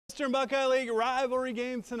Western Buckeye League rivalry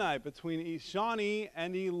game tonight between Shawnee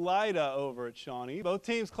and Elida over at Shawnee. Both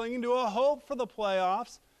teams clinging to a hope for the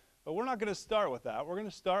playoffs, but we're not going to start with that. We're going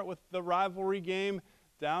to start with the rivalry game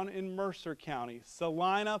down in Mercer County.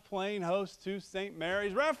 Celina playing host to St.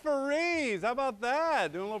 Mary's. Referees, how about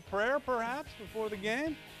that? Doing a little prayer perhaps before the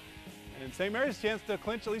game. And St. Mary's chance to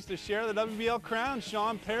clinch at least a share of the WBL crown.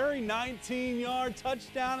 Sean Perry, 19-yard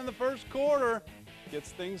touchdown in the first quarter.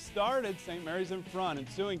 Gets things started. St. Mary's in front.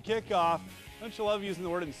 Ensuing kickoff. Don't you love using the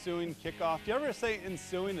word ensuing kickoff? Do you ever say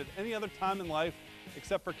ensuing at any other time in life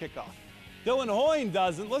except for kickoff? Dylan Hoyne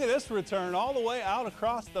doesn't. Look at this return all the way out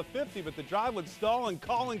across the 50, but the drive would stall, and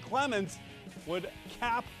Colin Clements would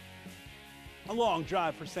cap a long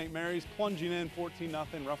drive for St. Mary's, plunging in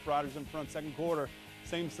 14-0. Rough Riders in front, second quarter.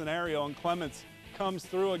 Same scenario, and Clements comes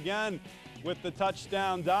through again with the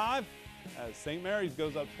touchdown dive as St. Mary's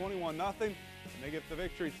goes up 21-0. And they get the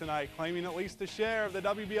victory tonight, claiming at least a share of the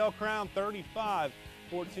WBL crown, 35-14.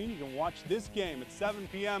 You can watch this game at 7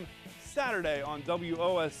 p.m. Saturday on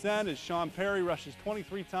WOSN as Sean Perry rushes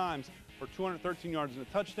 23 times for 213 yards and a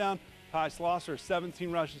touchdown. Ty Slosser, 17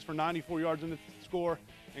 rushes for 94 yards and a score.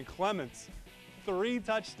 And Clements, 3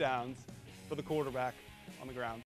 touchdowns for the quarterback on the ground.